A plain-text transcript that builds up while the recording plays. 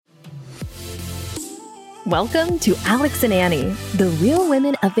Welcome to Alex and Annie, the real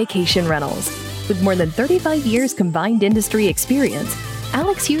women of vacation rentals. With more than 35 years combined industry experience,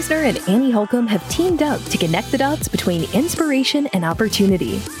 Alex Husner and Annie Holcomb have teamed up to connect the dots between inspiration and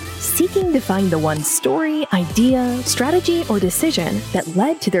opportunity, seeking to find the one story, idea, strategy, or decision that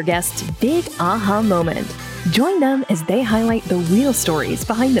led to their guests' big aha moment. Join them as they highlight the real stories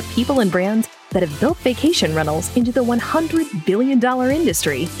behind the people and brands that have built vacation rentals into the $100 billion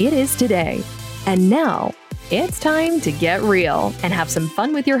industry it is today. And now, it's time to get real and have some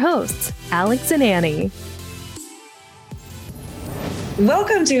fun with your hosts, Alex and Annie.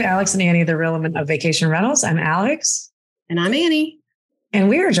 Welcome to Alex and Annie, the real women of vacation rentals. I'm Alex. And I'm Annie. And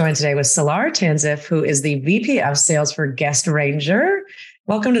we are joined today with Salar Tanzif, who is the VP of Sales for Guest Ranger.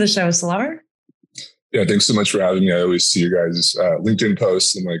 Welcome to the show, Salar. Yeah, thanks so much for having me. I always see your guys' LinkedIn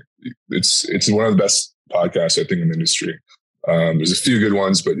posts, and it's one of the best podcasts I think in the industry. There's a few good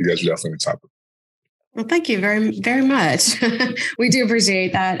ones, but you guys are definitely the top. Well, thank you very, very much. We do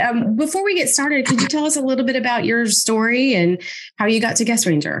appreciate that. Before we get started, could you tell us a little bit about your story and how you got to Guest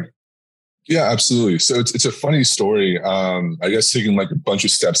Ranger? Yeah, absolutely. So it's a funny story. I guess taking a bunch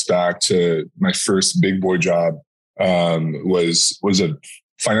of steps back to my first big boy job was a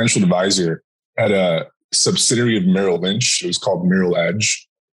financial advisor at a subsidiary of Merrill Lynch. It was called Merrill Edge.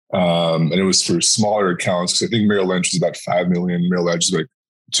 And it was for smaller accounts because I think Merrill Lynch was about 5 million. Merrill Edge is like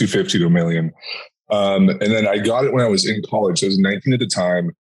 250 to a million. And then I got it when I was in college. I was 19 at the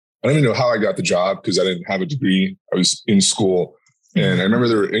time. I don't even know how I got the job because I didn't have a degree. I was in school. And I remember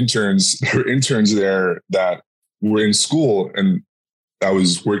there were interns there that were in school, and I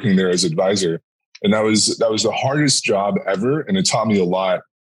was working there as advisor. And that was the hardest job ever. And it taught me a lot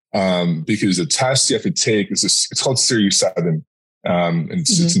because the test you have to take it's called Series 7. And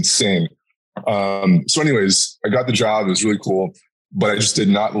it's insane. So anyways, I got the job. It was really cool. But I just did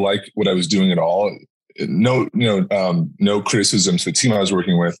not like what I was doing at all. No criticism to the team I was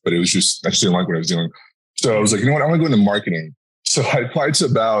working with, but I just didn't like what I was doing. So I was like, you know what? I want to go into marketing. So I applied to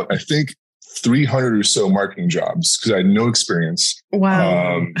about, I think, 300 or so marketing jobs because I had no experience.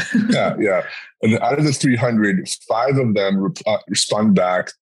 Wow. Yeah. And out of the 300, 5 of them responded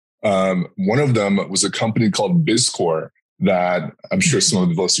back. One of them was a company called BizCore that I'm sure some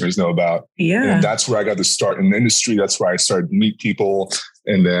of the listeners know about. Yeah. And that's where I got to start in the industry. That's where I started to meet people.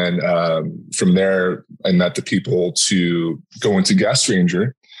 And then from there, I met the people to go into Guest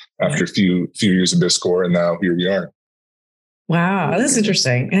Ranger after a few years of BizCore. And now here we are. Wow, that's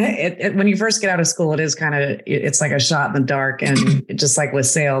interesting. When you first get out of school, it's like a shot in the dark. And just like with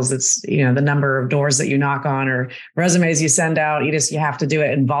sales, it's, the number of doors that you knock on or resumes you send out, you have to do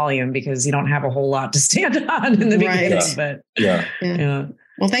it in volume because you don't have a whole lot to stand on in the beginning. Right. But yeah.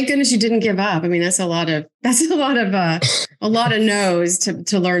 Well, thank goodness you didn't give up. I mean, that's a lot of no's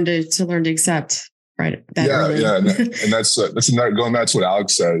to learn to accept. Right. Yeah. And that's going back to what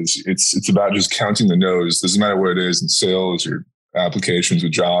Alex says. It's about just counting the no's. Doesn't matter what it is in sales or applications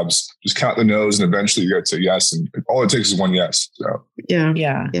with jobs. Just count the no's, and eventually you get to yes. And all it takes is one yes. So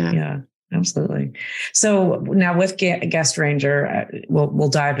yeah. Absolutely. So now with Guest Ranger, we'll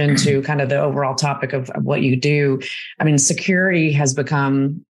dive into kind of the overall topic of what you do. I mean, security has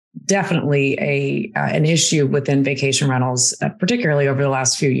become definitely an issue within vacation rentals, particularly over the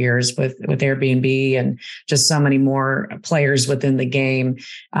last few years with Airbnb and just so many more players within the game.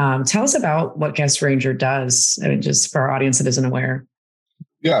 Tell us about what Guest Ranger does, just for our audience that isn't aware.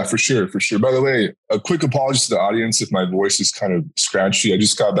 Yeah, for sure. By the way, a quick apology to the audience if my voice is kind of scratchy. I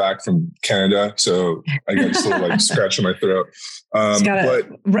just got back from Canada, so I got this little scratch in my throat.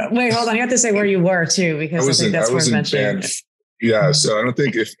 Wait, hold on. You have to say where you were too, because I think that's worth mentioning. Yeah, so I don't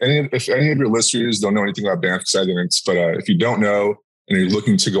think if any of your listeners don't know anything about Banff, because I didn't, but if you don't know and you're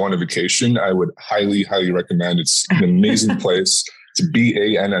looking to go on a vacation, I would highly, highly recommend. It's an amazing place. It's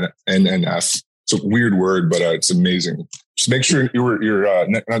BANNF. It's a weird word, but it's amazing. Just make sure you're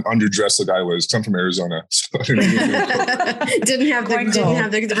not underdressed like I was. I'm from Arizona. So didn't have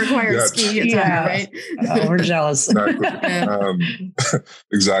the required ski attire, right? We're jealous.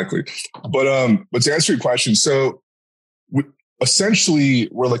 Exactly. But to answer your question, so essentially,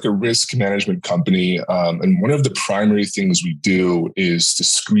 we're like a risk management company. And one of the primary things we do is to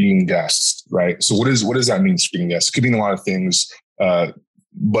screen guests, right? So what does that mean, screening guests? It could mean a lot of things.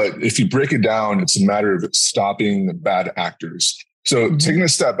 But if you break it down, it's a matter of stopping bad actors. So taking a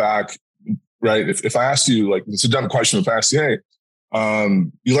step back, right? If I asked you, it's a dumb question. If I asked you, hey,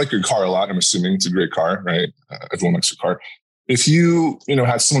 you like your car a lot, I'm assuming it's a great car, right? Everyone likes a car. If you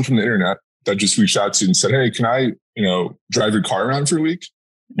had someone from the internet that just reached out to you and said, hey, can I, drive your car around for a week?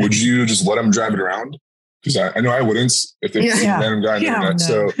 Would you just let them drive it around? because I know I wouldn't if it's a random guy on the internet.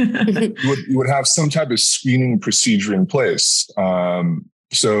 No. So you would have some type of screening procedure in place.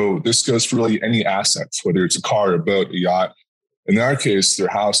 So this goes for really any assets, whether it's a car, a boat, a yacht. In our case, their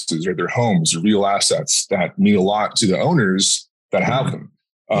houses or their homes are real assets that mean a lot to the owners that have them.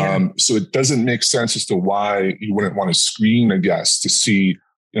 So it doesn't make sense as to why you wouldn't want to screen a guest to see,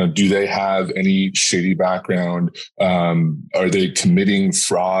 do they have any shady background? Are they committing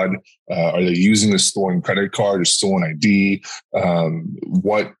fraud? Are they using a stolen credit card or stolen ID?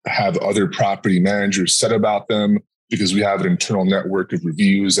 What have other property managers said about them? Because we have an internal network of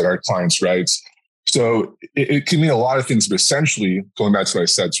reviews that our clients write. So it can mean a lot of things, but essentially, going back to what I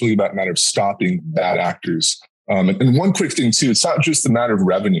said, it's really about a matter of stopping bad actors. And one quick thing too, it's not just a matter of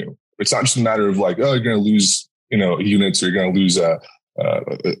revenue. It's not just a matter of like, oh, you're going to lose, units, or you're going to lose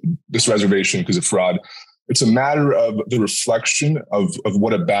this reservation because of fraud. It's a matter of the reflection of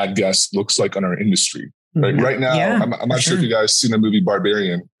what a bad guest looks like on our industry. Right, right now, I'm not sure if you guys seen the movie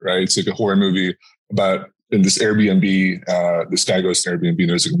Barbarian. Right, it's like a horror movie about in this Airbnb. This guy goes to Airbnb and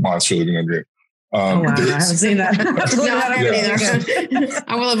there's like a monster living under it. Wow, I haven't seen that.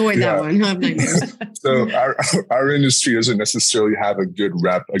 I will avoid that one. I'll have nightmares. So our industry doesn't necessarily have a good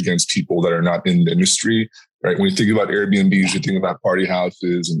rep against people that are not in the industry, right? When you think about Airbnbs, you think about party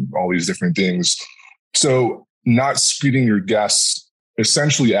houses and all these different things. So not screening your guests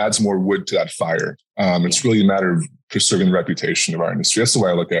essentially adds more wood to that fire. It's really a matter of preserving the reputation of our industry. That's the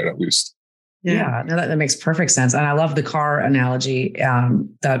way I look at it, at least. Yeah, no, that makes perfect sense. And I love the car analogy.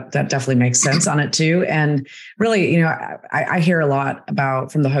 That definitely makes sense on it too. And really, I hear a lot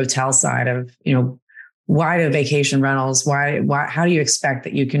about from the hotel side of, why do vacation rentals? Why, how do you expect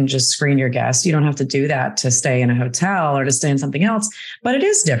that you can just screen your guests? You don't have to do that to stay in a hotel or to stay in something else, but it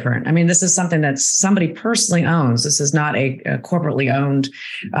is different. I mean, this is something that somebody personally owns. This is not a corporately owned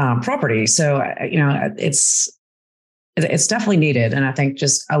property. So, it's definitely needed. And I think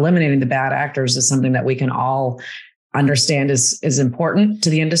just eliminating the bad actors is something that we can all understand is important to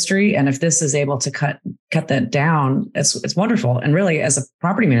the industry. And if this is able to cut that down, it's wonderful. And really, as a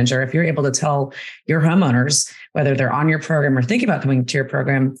property manager, if you're able to tell your homeowners, whether they're on your program or thinking about coming to your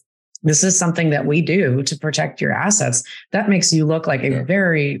program, this is something that we do to protect your assets, that makes you look like a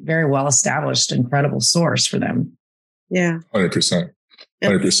very, very well-established, incredible source for them. Yeah. 100%.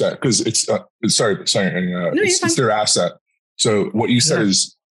 100%, because it's it's their asset. So what you said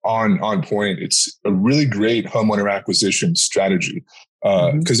is on point. It's a really great homeowner acquisition strategy.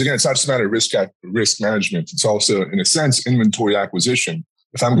 Because again, it's not just a matter of risk management. It's also, in a sense, inventory acquisition.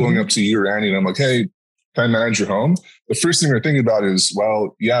 If I'm going up to you or Annie and I'm like, hey, can I manage your home? The first thing we're thinking about is,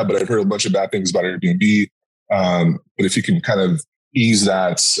 well, yeah, but I've heard a bunch of bad things about Airbnb. But if you can kind of ease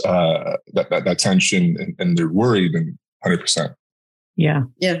that tension and they're worried, then 100%. Yeah.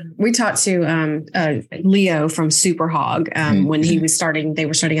 We talked to Leo from Superhog when they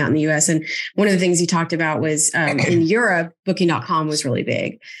were starting out in the US. And one of the things he talked about was in Europe, Booking.com was really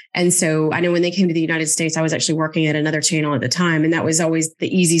big. And so I know when they came to the United States, I was actually working at another channel at the time. And that was always the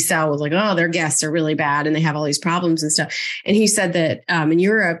easy sell, was like, oh, their guests are really bad and they have all these problems and stuff. And he said that in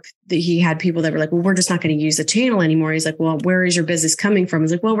Europe, that he had people that were like, well, we're just not going to use the channel anymore. He's like, well, where is your business coming from?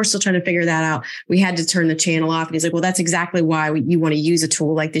 He's like, well, we're still trying to figure that out. We had to turn the channel off. And he's like, well, that's exactly why you want to use a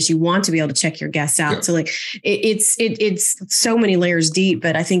tool like this. You want to be able to check your guests out. Yeah. So like, it's so many layers deep,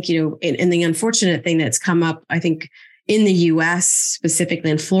 but I think, and the unfortunate thing that's come up, I think in the US specifically,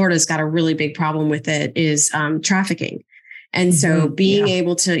 and Florida's got a really big problem with it, is trafficking. And so being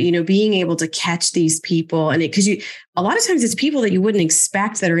able to catch these people, and because a lot of times it's people that you wouldn't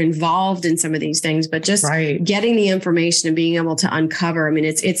expect that are involved in some of these things, but just getting the information and being able to uncover. I mean,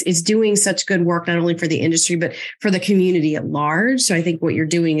 it's doing such good work, not only for the industry, but for the community at large. So I think what you're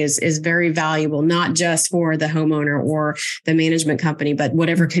doing is very valuable, not just for the homeowner or the management company, but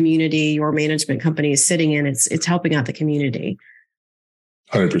whatever community your management company is sitting in, it's helping out the community.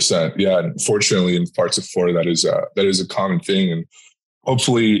 100%. Yeah. And fortunately, in parts of Florida, that is a common thing. And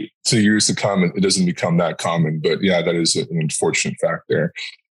hopefully to years to come, it doesn't become that common. But yeah, that is an unfortunate fact there.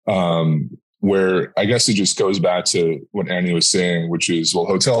 Where I guess it just goes back to what Annie was saying, which is, well,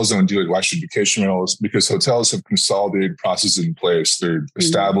 hotels don't do it. Why should vacation rentals? Because hotels have consolidated processes in place. They're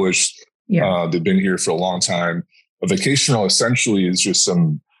established. They've been here for a long time. A vacation rental essentially is just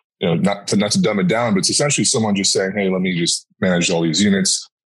some, not to dumb it down, but it's essentially someone just saying, hey, let me just manage all these units.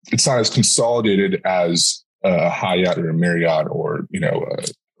 It's not as consolidated as a Hyatt or a Marriott or,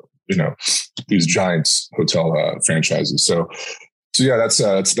 these giant hotel franchises. So yeah,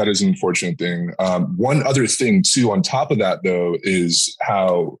 that is an unfortunate thing. One other thing too, on top of that though, is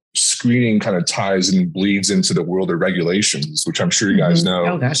how screening kind of ties and bleeds into the world of regulations, which I'm sure you guys know.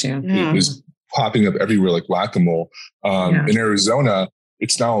 Oh gosh, yeah. Is popping up everywhere like whack-a-mole. In Arizona,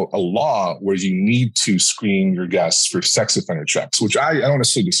 it's now a law where you need to screen your guests for sex offender checks, which I don't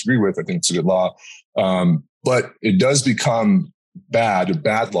necessarily disagree with. I think it's a good law. But it does become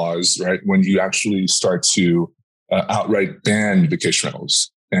bad laws, right? When you actually start to outright ban vacation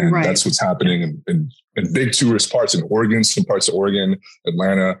rentals. And that's what's happening in big tourist parts in Oregon, some parts of Oregon,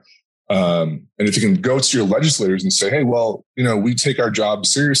 Atlanta. And if you can go to your legislators and say, hey, well, we take our job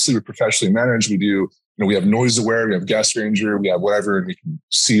seriously, we're professionally managed, we do, we have noise aware, we have guest ranger, we have whatever, and we can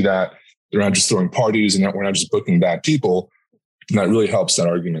see that they're not just throwing parties and that we're not just booking bad people. And that really helps that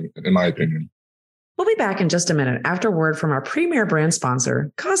argument, in my opinion. We'll be back in just a minute after word from our premier brand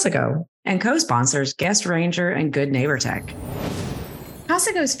sponsor, Casago, and co-sponsors Guest Ranger and Good Neighbor Tech.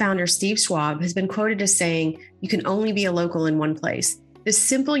 Casago's founder, Steve Schwab, has been quoted as saying, "You can only be a local in one place." This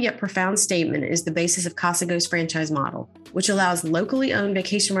simple yet profound statement is the basis of Casago's franchise model, which allows locally owned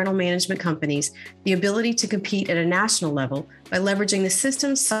vacation rental management companies the ability to compete at a national level by leveraging the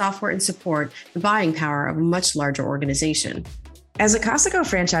systems, software, and support, the buying power of a much larger organization. As a Casago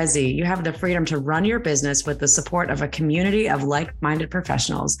franchisee, you have the freedom to run your business with the support of a community of like-minded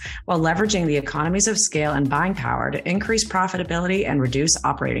professionals while leveraging the economies of scale and buying power to increase profitability and reduce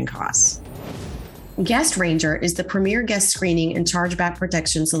operating costs. Guest Ranger is the premier guest screening and chargeback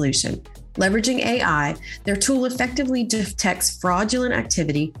protection solution. Leveraging AI, their tool effectively detects fraudulent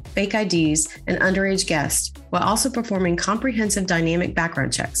activity, fake IDs, and underage guests, while also performing comprehensive dynamic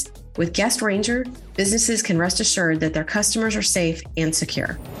background checks. With Guest Ranger, businesses can rest assured that their customers are safe and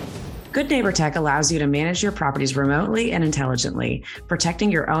secure. Good Neighbor Tech allows you to manage your properties remotely and intelligently, protecting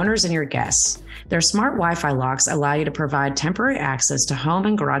your owners and your guests. Their smart Wi-Fi locks allow you to provide temporary access to home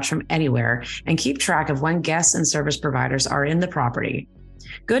and garage from anywhere and keep track of when guests and service providers are in the property.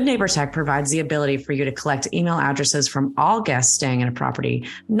 Good Neighbor Tech provides the ability for you to collect email addresses from all guests staying in a property,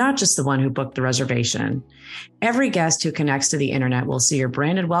 not just the one who booked the reservation. Every guest who connects to the internet will see your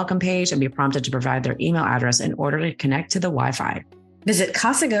branded welcome page and be prompted to provide their email address in order to connect to the Wi-Fi. Visit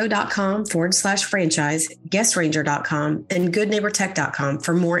casago.com/franchise, guestranger.com, and goodneighbortech.com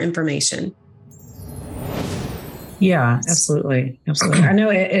for more information. Yeah, absolutely. Absolutely. I know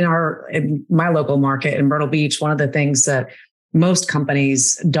in my local market in Myrtle Beach, one of the things that most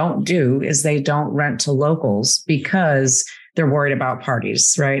companies don't do is they don't rent to locals because they're worried about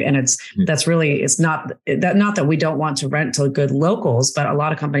parties, right? And it's not that we don't want to rent to good locals, but a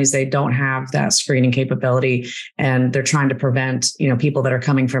lot of companies, they don't have that screening capability, and they're trying to prevent, people that are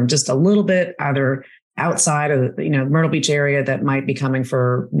coming from just a little bit either outside of, the Myrtle Beach area that might be coming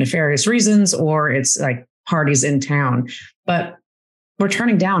for nefarious reasons, or it's like parties in town. But we're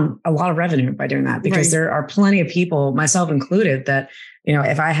turning down a lot of revenue by doing that, because there are plenty of people, myself included, that,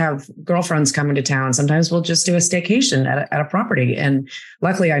 if I have girlfriends coming to town, sometimes we'll just do a staycation at a property. And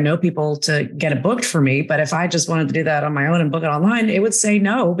luckily I know people to get it booked for me. But if I just wanted to do that on my own and book it online, it would say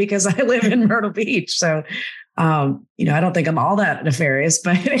no, because I live in Myrtle Beach. So, I don't think I'm all that nefarious,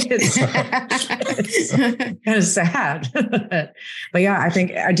 but it's kind of sad. But yeah, I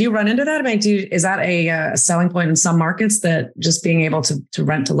think I do run into that. I mean, is that a selling point in some markets, that just being able to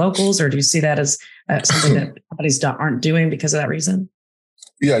rent to locals, or do you see that as something that companies aren't doing because of that reason?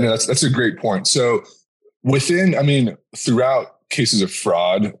 Yeah, no, that's a great point. So throughout cases of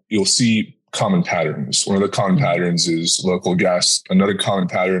fraud, you'll see common patterns. One of the common patterns is local guests. Another common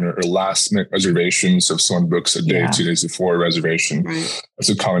pattern are last minute reservations. So if someone books a day, 2 days before a reservation, that's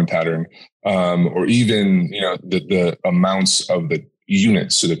a common pattern. Or even, the amounts of the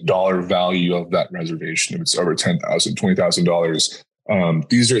units, so the dollar value of that reservation, if it's over $10,000, $20,000.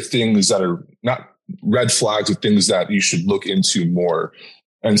 These are things that are not red flags, of things that you should look into more.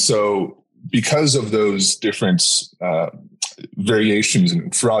 And so because of those different variations in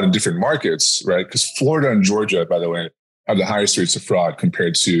fraud in different markets, right? Because Florida and Georgia, by the way, have the highest rates of fraud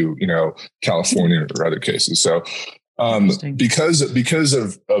compared to, California or other cases. So because of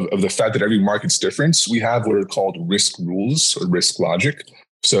the fact that every market's different, we have what are called risk rules or risk logic.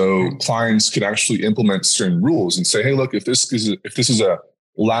 So clients could actually implement certain rules and say, hey, look, if this is a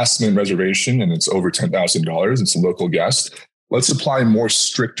last minute reservation and it's over $10,000, it's a local guest, let's apply more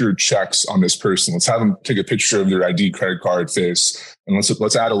stricter checks on this person. Let's have them take a picture of their ID, credit card, face, and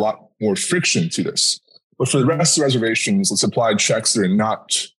let's add a lot more friction to this. But for the rest of the reservations, let's apply checks that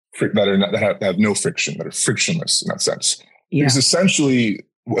have no friction, that are frictionless in that sense. Yeah. Because essentially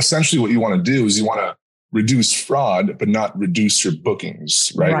what you want to do is you want to reduce fraud, but not reduce your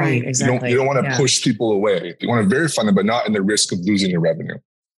bookings, right? Right, exactly. You don't want to push people away. You want to verify them, but not in the risk of losing your revenue.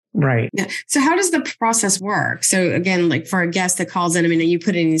 Right. Yeah. So how does the process work? So again, like for a guest that calls in, you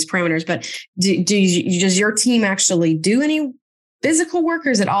put in these parameters, but does your team actually do any physical work, or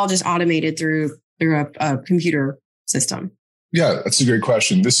is it all just automated through a computer system? Yeah, that's a great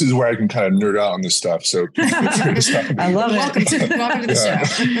question. This is where I can kind of nerd out on this stuff. So I love it. Welcome to the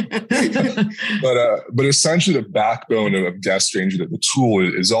show. But essentially the backbone of Guest Ranger, the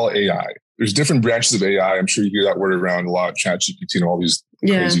tool is all AI. There's different branches of AI. I'm sure you hear that word around a lot, ChatGPT and all these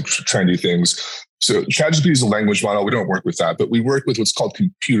crazy trendy things. So ChatGPT is a language model. We don't work with that, but we work with what's called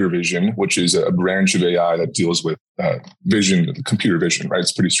computer vision, which is a branch of AI that deals with vision, computer vision, right?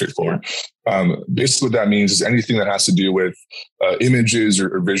 It's pretty straightforward. Basically what that means is anything that has to do with images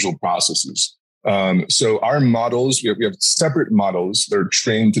or visual processes. So our models, we have separate models that are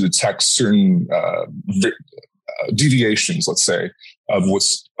trained to detect certain deviations, let's say, of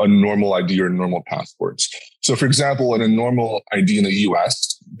what's a normal ID or normal passports. So for example, in a normal ID in the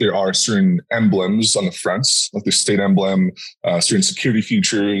US, there are certain emblems on the fronts, like the state emblem, certain security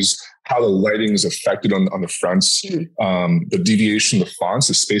features, how the lighting is affected on the fronts, the deviation of the fonts,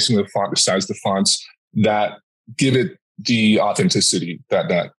 the spacing of the font, the size of the fonts, that give it the authenticity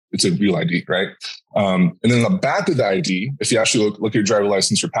that it's a real ID, right? And then on the back of the ID, if you actually look at your driver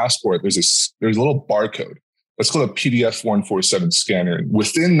license or passport, there's a little barcode. It's called a PDF 147 scanner. And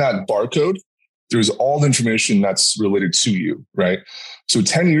within that barcode, there's all the information that's related to you, right? So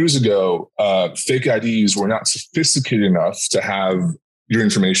 10 years ago, fake IDs were not sophisticated enough to have your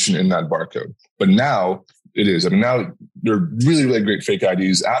information in that barcode. But now it is. I mean, now there are really, really great fake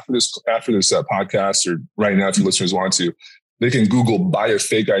IDs. After this podcast, or right now, if your listeners want to, they can Google buy a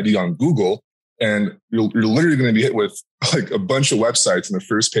fake ID on Google, and you're literally going to be hit with like a bunch of websites on the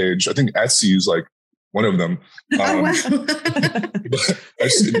first page. I think Etsy is like one of them. Oh, wow.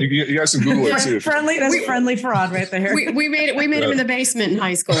 You guys can Google it too. Friendly fraud right there. We made them in the basement in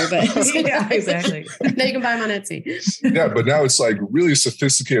high school, but yeah, exactly. Now you can buy them on Etsy. Yeah, but now it's like really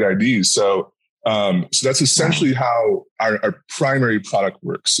sophisticated IDs. So that's essentially how our primary product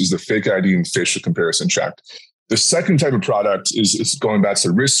works, is the fake ID and facial comparison check. The second type of product is going back to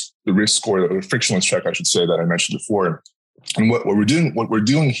the risk score, the frictionless check, I should say, that I mentioned before. And what we're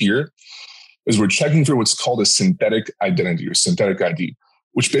doing here is we're checking for what's called a synthetic identity or synthetic ID,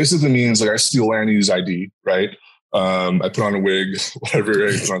 which basically means like I steal Annie's ID, right? I put on a wig, whatever,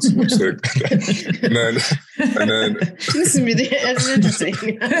 I put on some lipstick, and then this is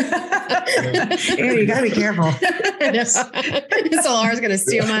interesting. Annie, you gotta be careful. Salar's gonna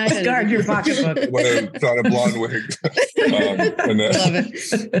steal my identity. Guard your pocketbook. When I put on a blonde wig, love it.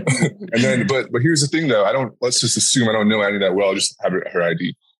 And then, but here's the thing, though. Let's just assume I don't know Annie that well. I'll just have her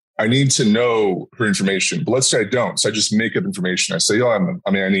ID. I need to know her information, but let's say I don't. So I just make up information. I say, I'm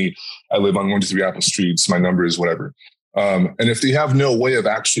Annie. I live on 123 Apple Street. My number is whatever. And if they have no way of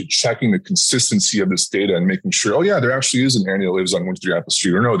actually checking the consistency of this data and making sure, there actually is an Annie that lives on 123 Apple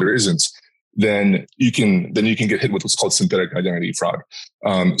Street, or no, there isn't, then you can get hit with what's called synthetic identity fraud.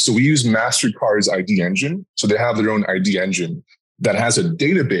 So we use MasterCard's ID engine. So they have their own ID engine that has a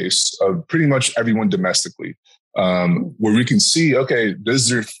database of pretty much everyone domestically. Where we can see, does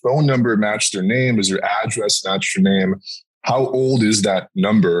their phone number match their name? Does their address match their name? How old is that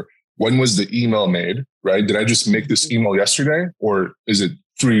number? When was the email made, right? Did I just make this email yesterday, or is it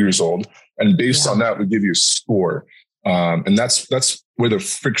 3 years old? And based on that, we give you a score. And that's where the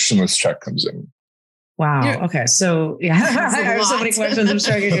frictionless check comes in. Wow. Yeah. Okay. So I have so many questions. I'm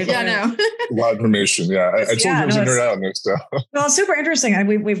sure you're doing. Yeah, no. A lot of information. Yeah. I told you I was a nerd out on this stuff. Well, it's super interesting.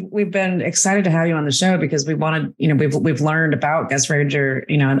 We've been excited to have you on the show because we wanted, we've learned about Guest Ranger,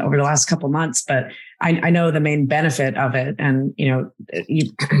 over the last couple of months, but I know the main benefit of it. And,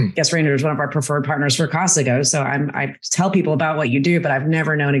 Guest Ranger is one of our preferred partners for Costco. So I tell people about what you do, but I've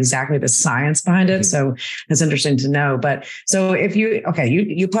never known exactly the science behind it. So it's interesting to know. But so if you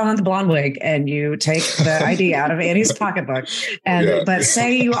put on the blonde wig and you take the ID out of Annie's pocketbook, but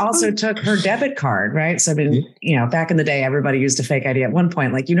say you also took her debit card, right? So, back in the day, everybody used a fake ID at one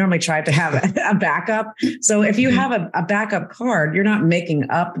point. Like you normally tried to have a backup. So if you have a backup card, you're not making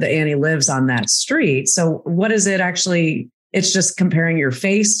up that Annie lives on that street. So what is it actually? It's just comparing your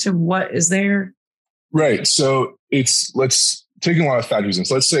face to what is there. Right. So let's taking a lot of factors in.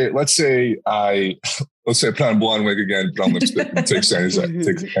 So let's say I put on a blonde wig again, put on lipstick, and take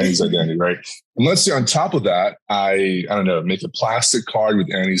Annie's identity, right? And let's say on top of that, I don't know, make a plastic card with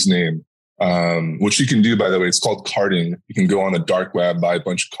Annie's name, which you can do, by the way. It's called carding. You can go on the dark web, buy a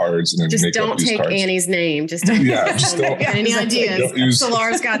bunch of cards, and then just make don't up these take cards. Annie's name. Just don't. Yeah, just don't. Any ideas?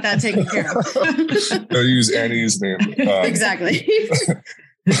 Salar's got that taken care of. Don't use Annie's name. Exactly.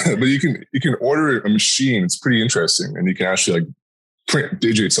 But you can order a machine. It's pretty interesting, and you can actually print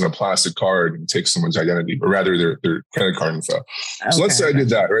digits on a plastic card and take someone's identity, or rather their credit card info. So let's say I did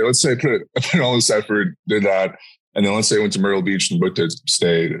that, right? Let's say I put in all this effort, did that. And then let's say I went to Myrtle Beach and booked a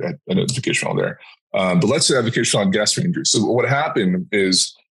stay at a vacation rental there. But let's say I have vacation on guest ranger. So what happened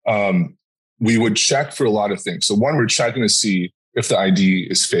is we would check for a lot of things. So one, we're checking to see if the ID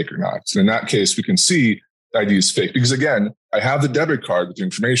is fake or not. And in that case, we can see the ID is fake because again, I have the debit card with the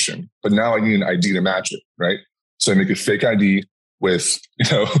information, but now I need an ID to match it, right? So I make a fake ID with,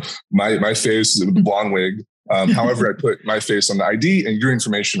 my face with a blonde wig. However, I put my face on the ID and your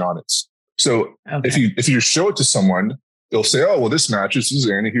information on it. So if you show it to someone, they'll say, oh, well, this matches. This is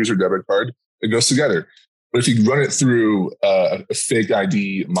Annie. Here's her debit card. It goes together. But if you run it through a fake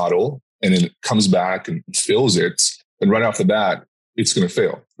ID model and then it comes back and fills it, then right off the bat, it's going to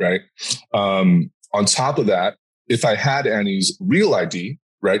fail, right? On top of that, if I had Annie's real ID,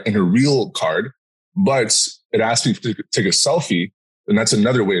 right, and her real card, but it asked me to take a selfie, then that's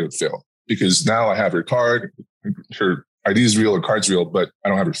another way to fail because now I have her card, her ID is real, her card's real, but I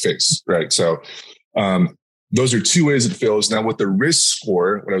don't have her face, right? So those are two ways it fails. Now, with the risk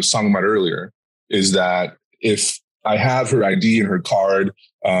score, what I was talking about earlier, is that if I have her ID and her card,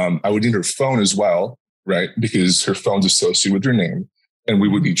 I would need her phone as well, right? Because her phone's associated with her name. And we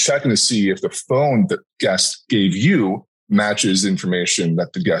would be checking to see if the phone that guest gave you matches the information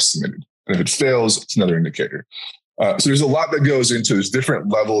that the guest submitted. And if it fails, it's another indicator. So there's a lot that goes into, there's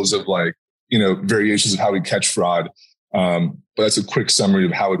different levels of variations of how we catch fraud. But that's a quick summary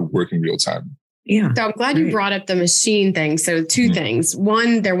of how it would work in real time. Yeah. So I'm glad you brought up the machine thing. So two things.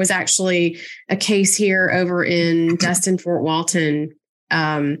 One, there was actually a case here over in Destin, Fort Walton.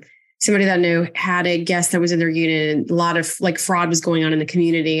 Somebody that I knew had a guest that was in their unit and a lot of fraud was going on in the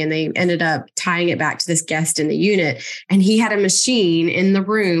community. And they ended up tying it back to this guest in the unit. And he had a machine in the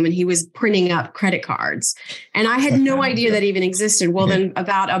room and he was printing up credit cards. And I had no idea that even existed. Well, then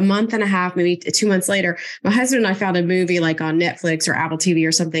about a month and a half, maybe 2 months later, my husband and I found a movie like on Netflix or Apple TV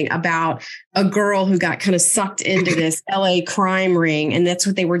or something about a girl who got kind of sucked into this LA crime ring. And that's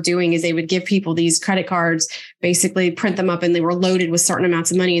what they were doing is they would give people these credit cards, basically print them up and they were loaded with certain amounts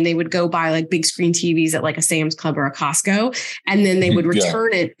of money. And they would go buy like big screen TVs at like a Sam's Club or a Costco. And then they would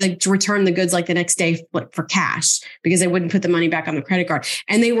return it, return the goods like the next day for cash because they wouldn't put the money back on the credit card.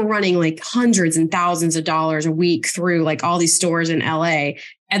 And they were running like hundreds and thousands of dollars a week through like all these stores in LA.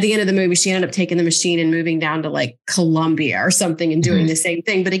 At the end of the movie, she ended up taking the machine and moving down to like Colombia or something and doing the same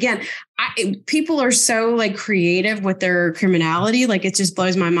thing. But again, people are so like creative with their criminality. Like it just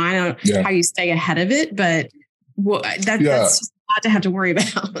blows my mind on how you stay ahead of it. But that's just a lot to have to worry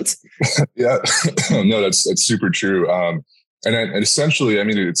about. Yeah, no, that's super true. And essentially, I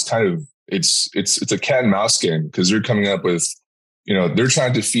mean, it's kind of it's a cat and mouse game because they're coming up with, they're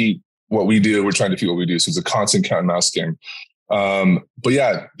trying to defeat what we do. We're trying to defeat what we do. So it's a constant cat and mouse game. But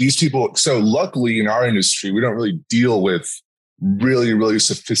yeah, these people, so luckily in our industry, we don't really deal with really, really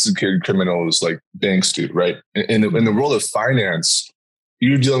sophisticated criminals like banks do, right? In the world of finance,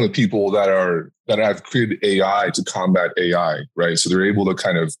 you're dealing with people that have created AI to combat AI, right? So they're able to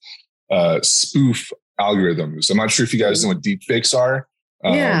kind of spoof algorithms. I'm not sure if you guys know what deep fakes are.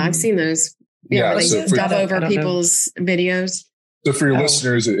 Yeah, I've seen those. Yeah, they dub over people's videos. So for your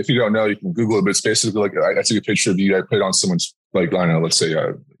listeners, if you don't know, you can Google it, but it's basically like I take a picture of you, I put it on someone's, like, I don't know, let's say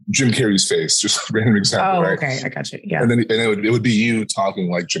Jim Carrey's face, just a random example, right? Okay, I got you. Yeah. And then it would be you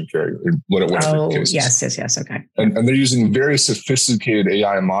talking like Jim Carrey or whatever the case is. Yes. Okay. And they're using very sophisticated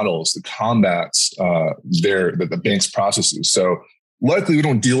AI models to combat the bank's processes. So luckily we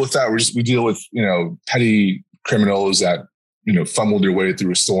don't deal with that. We deal with, petty criminals that, fumble their way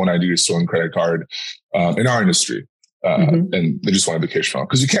through a stolen ID or stolen credit card in our industry. And they just want a vacation rental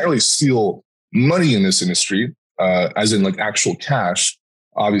because you can't really steal money in this industry, as in like actual cash.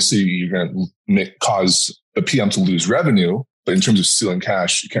 Obviously, you're going to cause the PM to lose revenue, but in terms of stealing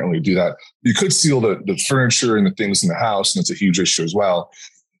cash, you can't really do that. You could steal the furniture and the things in the house, and that's a huge issue as well.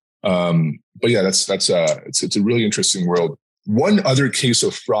 But yeah, it's a really interesting world. One other case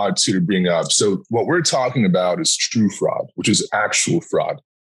of fraud to bring up. So what we're talking about is true fraud, which is actual fraud.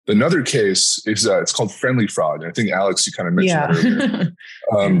 Another case is it's called friendly fraud. And I think, Alex, you kind of mentioned that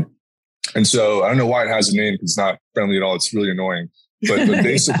earlier. And so I don't know why it has a name because it's not friendly at all. It's really annoying. But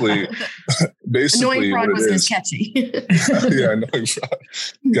basically annoying fraud what it was is, catchy. Yeah, annoying fraud.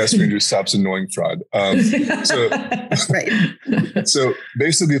 Guest ranger stops annoying fraud. Right. So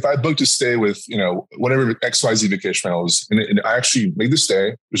basically, if I booked a stay with whatever XYZ vacation rentals, and I actually made the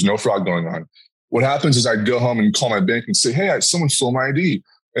stay, there's no fraud going on. What happens is I'd go home and call my bank and say, "Hey, someone stole my ID."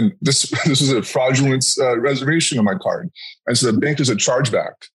 And this is a fraudulent reservation on my card. And so the bank does a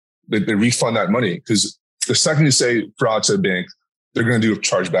chargeback. They refund that money because the second you say fraud to a bank, they're going to do a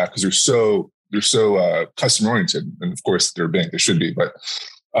chargeback because they're so customer oriented. And of course, they're a bank. They should be. But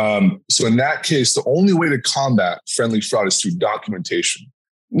So in that case, the only way to combat friendly fraud is through documentation.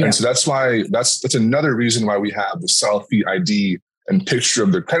 Yeah. And so that's why that's another reason why we have the selfie ID and picture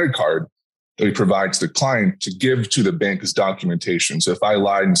of their credit card that we provide to the client to give to the bank as documentation. So if I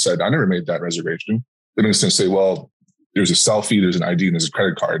lied and said, I never made that reservation, they're just going to say, well, there's a selfie, there's an ID, and there's a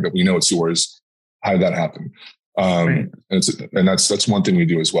credit card that we know it's yours. How did that happen? Right. And that's one thing we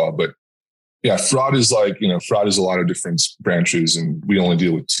do as well. But yeah, fraud is fraud is a lot of different branches, and we only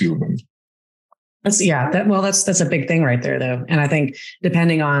deal with two of them. That's a big thing right there, though. And I think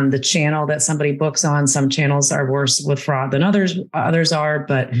depending on the channel that somebody books on, some channels are worse with fraud than others are.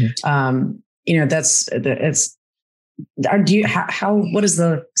 But what is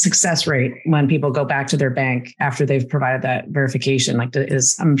the success rate when people go back to their bank after they've provided that verification?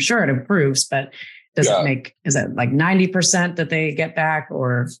 I'm sure it improves, but is it like 90% that they get back,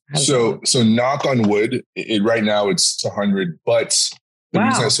 or? So knock on wood, right now it's 100, but the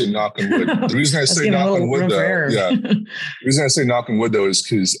reason I say knock on wood, the reason I say knock on wood though, is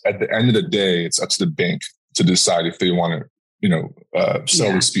because at the end of the day, it's up to the bank to decide if they want to,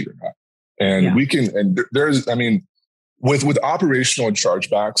 sell the speed or not. And we can, and there's, with operational and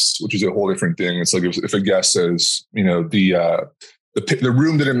chargebacks, which is a whole different thing. It's like if a guest says, the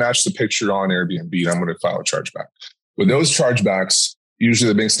room didn't match the picture on Airbnb, I'm going to file a chargeback. With those chargebacks,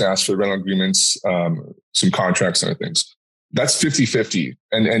 usually the bank's going to ask for rental agreements, some contracts and other things. That's 50-50.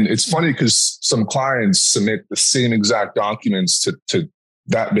 And it's funny because some clients submit the same exact documents to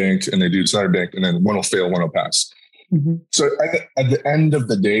that bank and they do to another bank, and then one will fail, one will pass. Mm-hmm. So at the end of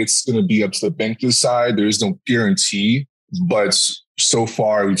the day, it's going to be up to the bank to decide. There is no guarantee, but so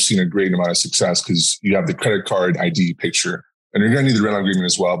far we've seen a great amount of success because you have the credit card ID picture, and you're going to need the rental agreement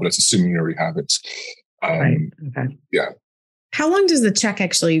as well, but it's assuming you already have it. Right. Okay. Yeah. How long does the check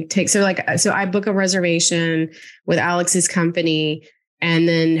actually take? So I book a reservation with Alex's company, and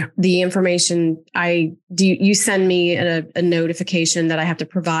then the information you send me a notification that I have to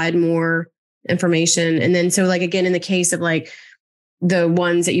provide more information. And then, again, in the case of the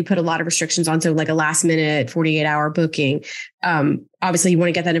ones that you put a lot of restrictions on, so like a last minute 48-hour booking, obviously you want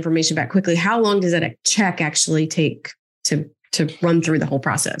to get that information back quickly. How long does that check actually take to run through the whole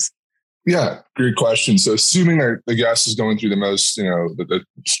process? Yeah, great question. So assuming that the guest is going through the most, the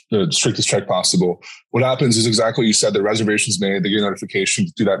strictest check possible, what happens is exactly what you said. The reservation's made, they get a notification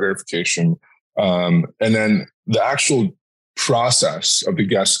to do that verification. And then the actual process of the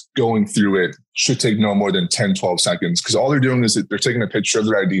guest going through it should take no more than 10, 12 seconds, because all they're doing is they're taking a picture of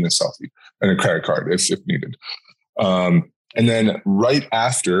their ID and a selfie and a credit card if needed. And then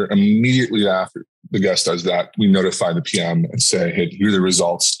immediately after the guest does that, we notify the PM and say, hey, here are the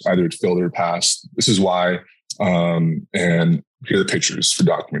results. Either it failed or passed. This is why. And here are the pictures for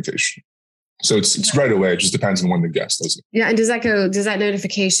documentation. So it's right away. It just depends on when the guest does it. Yeah. And does that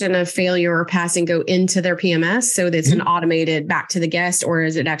notification of failure or passing go into their PMS so that it's an automated back to the guest, or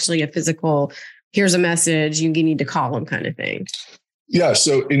is it actually a physical, here's a message, you need to call them kind of thing? Yeah.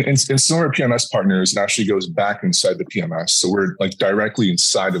 So in some of our PMS partners, it actually goes back inside the PMS. So we're directly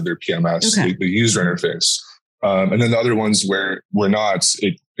inside of their PMS, the user interface. And then the other ones where we're not,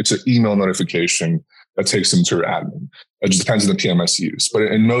 it's an email notification that takes them to our admin. It just depends on the PMS use. But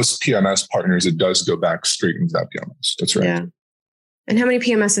in most PMS partners, it does go back straight into that PMS. That's right. Yeah. And how many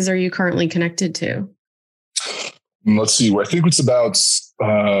PMSs are you currently connected to? Let's see. I think it's about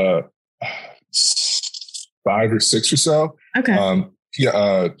 5 or 6 or so. Okay.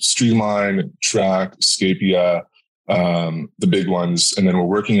 Streamline, Track, Escapia, the big ones. And then we're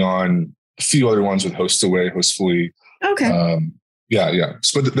working on a few other ones with Hostaway, Hostfully. Okay.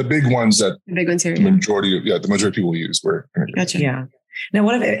 So the big ones that here, the majority of people use were. Gotcha. Yeah. Now,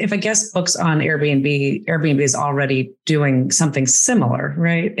 what if a guest books on Airbnb is already doing something similar,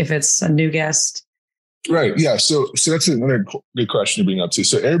 right? If it's a new guest. Right. Yeah. So that's another good question to bring up too.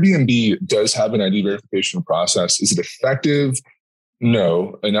 So Airbnb does have an ID verification process. Is it effective?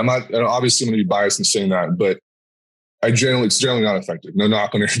 No. And I'm obviously going to be biased in saying that, but it's generally not effective. No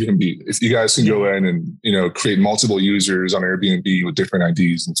knock on Airbnb. If you guys can go in and, create multiple users on Airbnb with different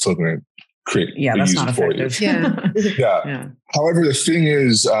IDs, and still going to create that's not effective. Yeah. However, the thing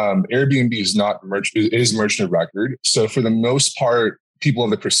is, Airbnb is merchant of record. So for the most part, people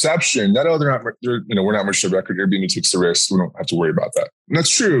have the perception that, we're not merchant of record. Airbnb takes the risk. We don't have to worry about that. And that's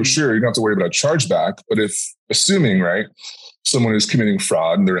true. Sure. You don't have to worry about a chargeback, but if assuming, right, someone is committing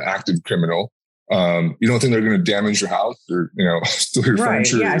fraud and they're an active criminal, you don't think they're going to damage your house or, steal your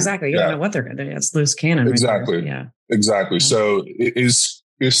furniture. Yeah, exactly. You don't know what they're going to do. It's loose cannon. Exactly. Right. Exactly. Yeah. So is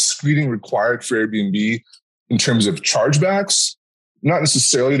screening required for Airbnb in terms of chargebacks? not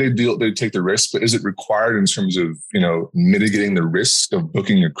necessarily they take the risk, but is it required in terms of, mitigating the risk of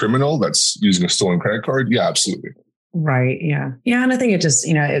booking a criminal that's using a stolen credit card? Yeah, absolutely. Right. Yeah. Yeah. And I think it just,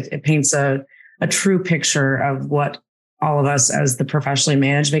 it paints a true picture of what all of us as the professionally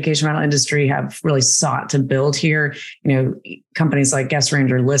managed vacation rental industry have really sought to build here. Companies like Guest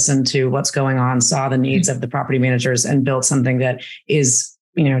Ranger listened to what's going on, saw the needs of the property managers, and built something that is,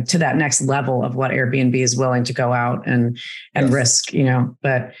 to that next level of what Airbnb is willing to go out and risk,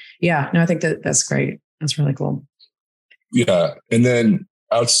 but yeah, no, I think that's great. That's really cool. Yeah. And then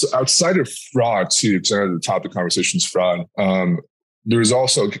outside of fraud too, because I know the topic of conversation is fraud. There's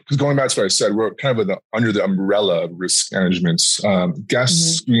also, because going back to what I said, we're kind of under the umbrella of risk management.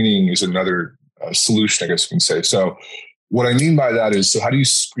 Guest screening is another solution, I guess you can say. So what I mean by that is, so how do you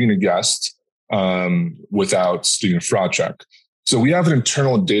screen a guest without doing a fraud check? So we have an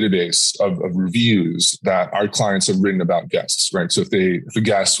internal database of reviews that our clients have written about guests, right? So if a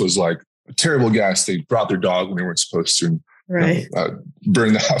guest was like a terrible guest, they brought their dog when they weren't supposed to, right,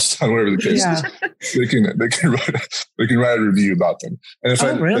 burn the house down, whatever the case is, they can write a review about them. And if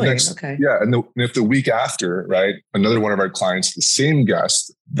and if the week after, right, another one of our clients, the same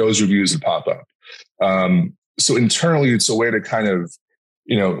guest, those reviews would pop up. So internally, it's a way to kind of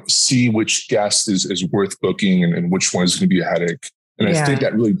see which guest is worth booking and which one is going to be a headache. And I think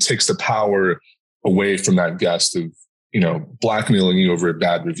that really takes the power away from that guest of, blackmailing you over a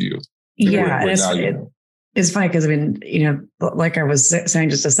bad review. It's funny because like I was saying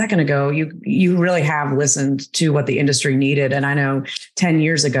just a second ago, you really have listened to what the industry needed. And I know 10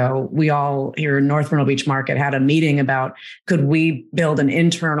 years ago, we all here in North Myrtle Beach market had a meeting about, could we build an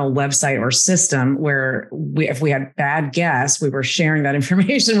internal website or system where if we had bad guests, we were sharing that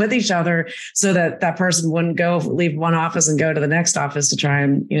information with each other so that person wouldn't leave one office and go to the next office to try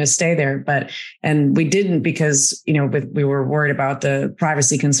and, stay there. And we didn't because, we were worried about the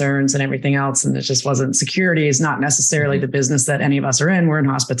privacy concerns and everything else. And it just wasn't secure. Security is not necessarily the business that any of us are in. We're in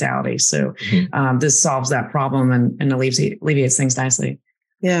hospitality. So this solves that problem and alleviates things nicely.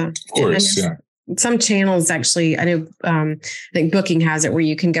 Yeah. Of course. Yeah. Some channels actually, I know, I think Booking has it where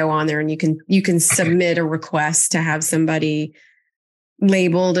you can go on there and you can submit a request to have somebody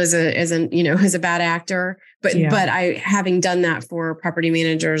labeled as a bad actor. But I, having done that for property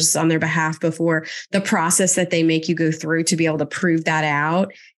managers on their behalf before, the process that they make you go through to be able to prove that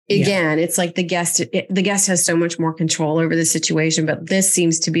out. Again, it's like the guest has so much more control over the situation, but this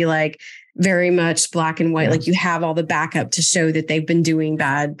seems to be like very much black and white. Like you have all the backup to show that they've been doing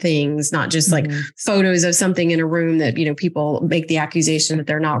bad things, not just like photos of something in a room that, people make the accusation that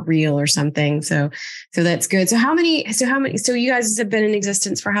they're not real or something. So that's good. So you guys have been in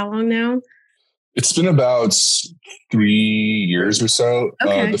existence for how long now? It's been about 3 years or so.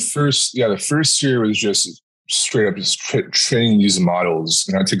 Okay. The first year was just straight up training these models,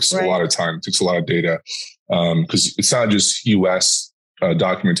 and that takes a lot of time. It takes a lot of data because it's not just US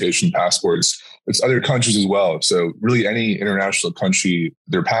documentation passports, it's other countries as well. So really any international country,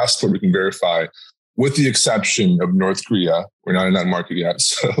 their passport we can verify, with the exception of North Korea. We're not in that market yet,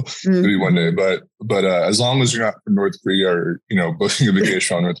 so maybe one day. But as long as you're not from North Korea or booking a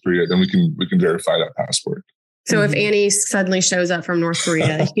vacation on North Korea, then we can verify that passport. So if Annie suddenly shows up from North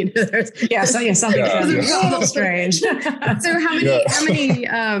Korea, something a little strange. So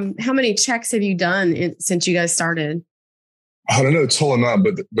how many checks have you done since you guys started? I don't know the total amount,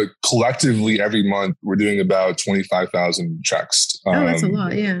 but collectively every month we're doing about 25,000 checks. That's a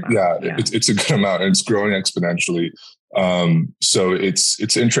lot. Yeah. It's a good amount, and it's growing exponentially. So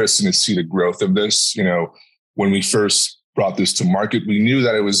it's interesting to see the growth of this. When we first brought this to market, we knew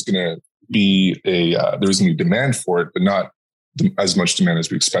that it was going to be there was going to be demand for it, but not as much demand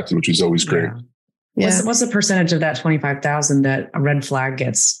as we expected, which is always great. Yeah. What's the percentage of that 25,000 that a red flag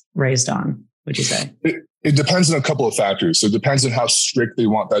gets raised on, would you say? It depends on a couple of factors. So it depends on how strict they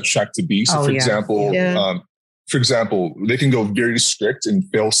want that check to be. So for example, they can go very strict and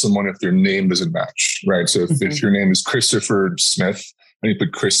fail someone if their name doesn't match, right? So if your name is Christopher Smith and you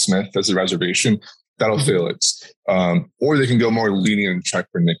put Chris Smith as a reservation, that'll fail it. Or they can go more lenient and check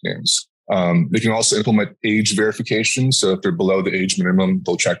for nicknames. They can also implement age verification. So if they're below the age minimum,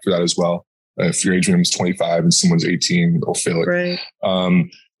 they'll check for that as well. If your age minimum is 25 and someone's 18, they'll fail it. Right.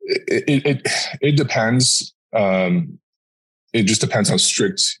 It depends. It just depends how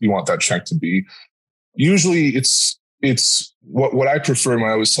strict you want that check to be. Usually it's what I prefer when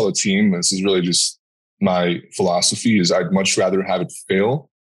I always tell a team, this is really just my philosophy, is I'd much rather have it fail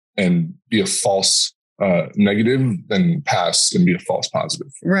and be a false negative than pass and be a false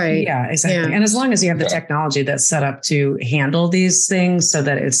positive. Right. Yeah, exactly. Yeah. And as long as you have the technology that's set up to handle these things so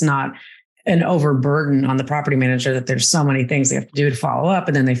that it's not an overburden on the property manager that there's so many things they have to do to follow up,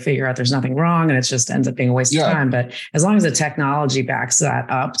 and then they figure out there's nothing wrong, and it just ends up being a waste of time. But as long as the technology backs that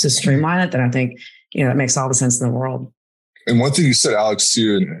up to streamline it, then I think, that makes all the sense in the world. And one thing you said, Alex,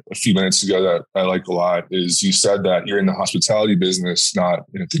 too, a few minutes ago that I like a lot is you said that you're in the hospitality business, not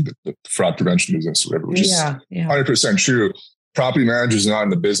the fraud prevention business, or whatever, which is 100% true. Property managers are not in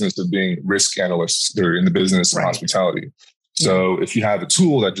the business of being risk analysts. They're in the business of hospitality. So if you have a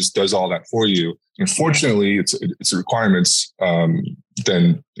tool that just does all that for you, unfortunately, it's a requirements,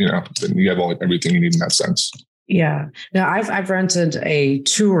 then you have everything you need in that sense. Yeah. Now I've rented a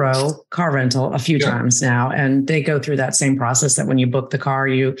Turo car rental a few times now, and they go through that same process that when you book the car,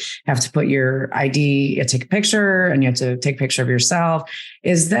 you have to put your ID, you take a picture, and you have to take a picture of yourself.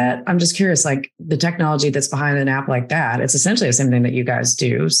 I'm just curious, like the technology that's behind an app like that, it's essentially the same thing that you guys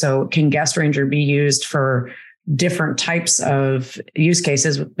do. So can Guest Ranger be used for different types of use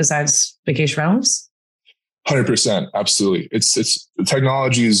cases besides vacation rentals? 100%. Absolutely. It's the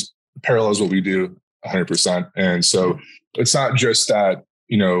technology parallels what we do 100%. And so it's not just that,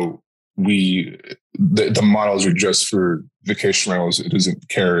 the models are just for vacation rentals. It doesn't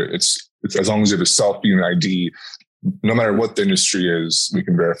care. It's as long as you have a selfie and ID, no matter what the industry is, we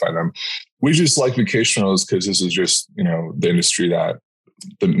can verify them. We just like vacation rentals because this is just, the industry that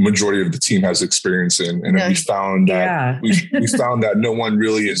the majority of the team has experience in. And we found that we found that no one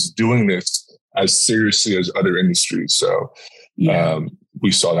really is doing this as seriously as other industries. So we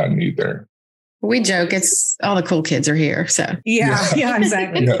saw that need there. We joke it's all the cool kids are here. So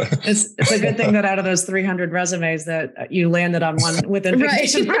exactly. It's a good thing that out of those 300 resumes that you landed on one within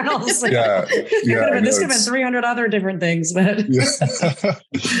vacation rentals. This could have been 300 other different things, but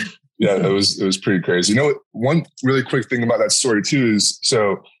it was pretty crazy. One really quick thing about that story too is,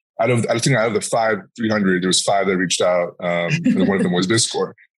 so out of the 300, there was 5 that reached out. And one of them was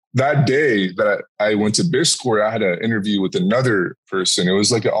Biscore. That day that I went to Biscore, I had an interview with another person. It was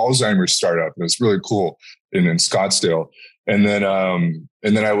like an Alzheimer's startup. It was really cool in Scottsdale. And then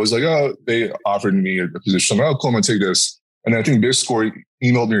I was like, they offered me a position. I'm like, cool, I'm going to take this. And I think Biscore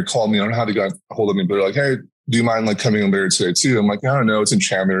emailed me or called me. I don't know how they got a hold of me, but they're like, hey, do you mind coming in there today too? I'm like, I don't know. It's in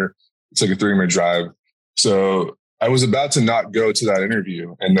Chandler. It's like a 3-minute drive. So I was about to not go to that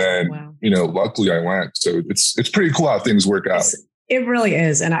interview. And then, luckily I went. So it's pretty cool how things work out. It really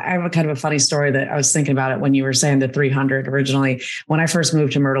is. And I have a kind of a funny story that I was thinking about it when you were saying the 300 originally. When I first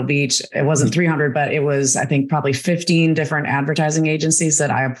moved to Myrtle Beach, it wasn't 300, but it was, I think, probably 15 different advertising agencies that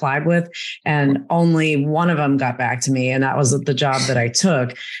I applied with. And only one of them got back to me. And that was the job that I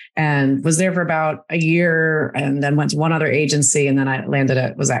took, and was there for about a year, and then went to one other agency. And then I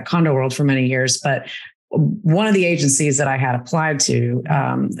was at Condo World for many years. But one of the agencies that I had applied to,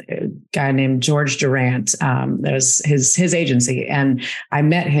 a guy named George Durant, that was his agency. And I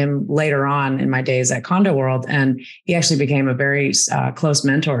met him later on in my days at Condo World. And he actually became a very close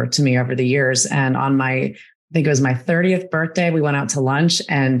mentor to me over the years. And on I think it was my 30th birthday, we went out to lunch,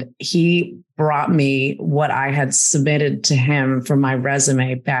 and he brought me what I had submitted to him from my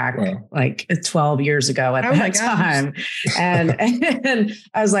resume back like 12 years ago at that time. And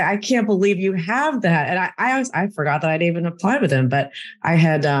I was like, I can't believe you have that. And I forgot that I'd even applied with him, but I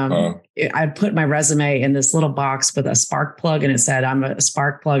had, I put my resume in this little box with a spark plug, and it said, I'm a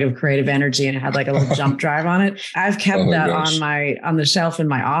spark plug of creative energy. And it had like a little jump drive on it. I've kept that on the shelf in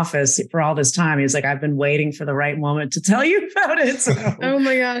my office for all this time. He's like, I've been waiting for the right moment to tell you about it. So, oh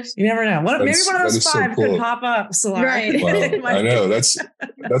my gosh. You never know. Maybe one of those 5 could pop up. Salar. Right. Wow. I know. That's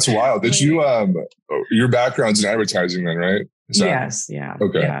wild. Did you, your background's in advertising then, right? Yes. Yeah.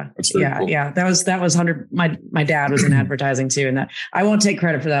 Okay. Yeah. That's very cool. Yeah. That was 100. My dad was in advertising too. And that I won't take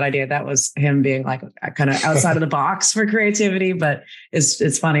credit for that idea. That was him being like kind of outside of the box for creativity. But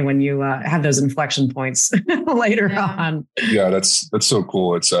it's funny when you have those inflection points later on. Yeah. That's so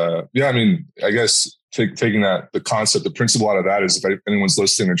cool. It's I mean, I guess taking the concept, the principle out of that is, if anyone's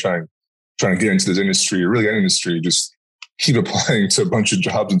listening and trying to get into this industry, or really any industry, just keep applying to a bunch of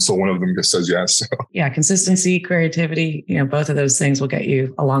jobs until one of them just says yes. So. Yeah. Consistency, creativity, both of those things will get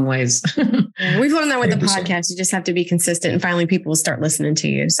you a long ways. We've learned that with 100%. The podcast. You just have to be consistent, and finally people will start listening to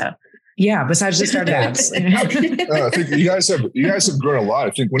you. So yeah, besides just our dads. I think you guys have grown a lot. I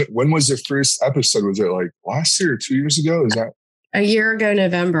think when was the first episode? Was it like last year or 2 years ago? Is that a year ago?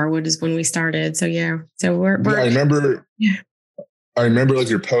 November, which is when we started. So yeah. So we're I remember. Yeah. I remember like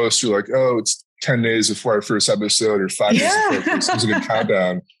your post, you're like, oh, it's 10 days before our first episode, or 5 days before our first. It was a good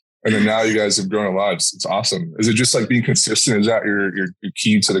countdown. And then now you guys have grown a lot. It's awesome. Is it just like being consistent? Is that your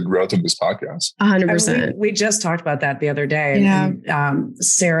key to the growth of this podcast? 100%. We just talked about that the other day. Yeah. And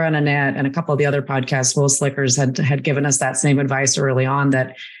Sarah and Annette and a couple of the other podcasts, Full Slickers, had given us that same advice early on,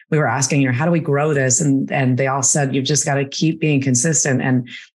 that we were asking, how do we grow this? And they all said, you've just got to keep being consistent and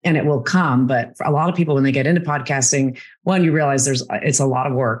it will come. But for a lot of people, when they get into podcasting, one, you realize it's a lot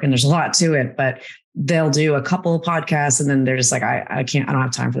of work and there's a lot to it, but they'll do a couple of podcasts and then they're just like, I don't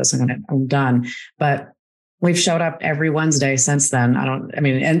have time for this. I'm done. But we've showed up every Wednesday since then.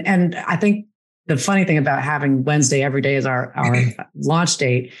 And I think the funny thing about having Wednesday every day as our launch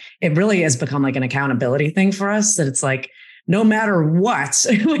date, it really has become like an accountability thing for us, that it's like, no matter what,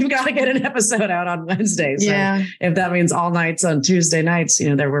 we've got to get an episode out on Wednesday. So if that means all nights on Tuesday nights,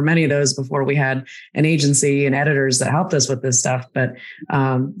 there were many of those before we had an agency and editors that helped us with this stuff. But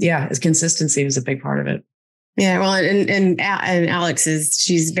consistency was a big part of it. Yeah, well, and Alex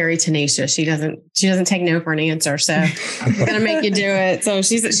she's very tenacious. She doesn't take no for an answer. So she's gonna make you do it. So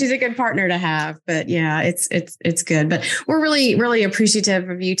she's a good partner to have. But yeah, it's good. But we're really, really appreciative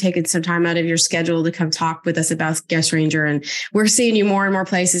of you taking some time out of your schedule to come talk with us about Guest Ranger. And we're seeing you more and more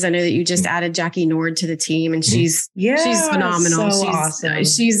places. I know that you just added Jackie Nord to the team, and she's phenomenal. So she's awesome.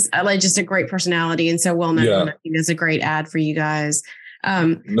 She's like just a great personality and so well known. Yeah. I think it's a great ad for you guys.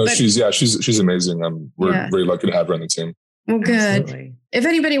 She's amazing. We're very lucky to have her on the team. Well, good. Absolutely. If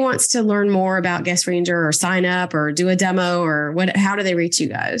anybody wants to learn more about Guest Ranger or sign up or do a demo or how do they reach you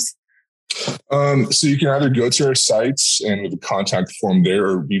guys? So you can either go to our sites and the contact form there,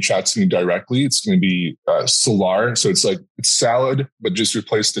 or reach out to me directly. It's going to be Salar. So it's salad, but just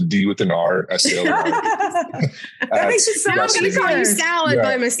replace the D with an R. SALAR. That makes it sound. I'm going to call you salad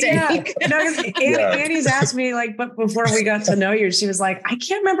by mistake. Yeah. Annie's asked me but before we got to know you, she was like, I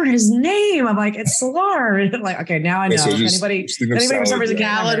can't remember his name. I'm like, it's Salar. Like, okay, now I know. Anybody for some reason,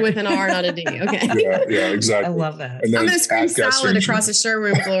 salad with an R, not a D. Okay. Yeah, exactly. I love that. I'm going to scream salad across the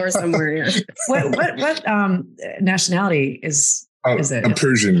showroom floor somewhere. What nationality is it? I'm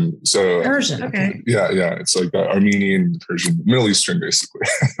Persian. So Persian. Okay. Yeah. It's like Armenian, Persian, Middle Eastern, basically.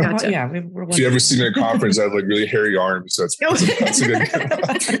 Gotcha. If you ever see me at a conference, I have like really hairy arms. So that's a good.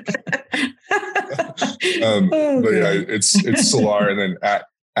 But yeah, it's Salar, and then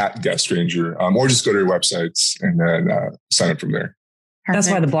at Guest Ranger, or just go to your websites and then sign up from there. Perfect.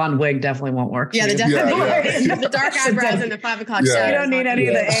 That's why the blonde wig definitely won't work. Yeah, the dark eyebrows and the 5 o'clock shadow. You don't need any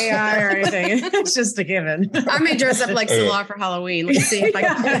of the AI or anything. It's just a given. I may dress up like Salar for Halloween. Let's see if I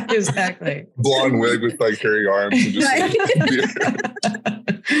can. Exactly. Blonde wig with like hairy arms.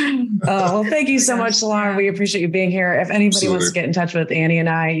 And well, thank you so much, Salar. We appreciate you being here. If anybody wants to get in touch with Annie and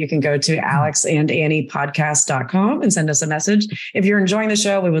I, you can go to alexandanniepodcast.com and send us a message. If you're enjoying the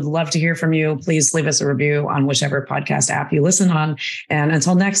show, we would love to hear from you. Please leave us a review on whichever podcast app you listen on. And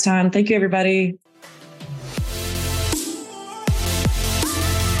until next time, thank you, everybody.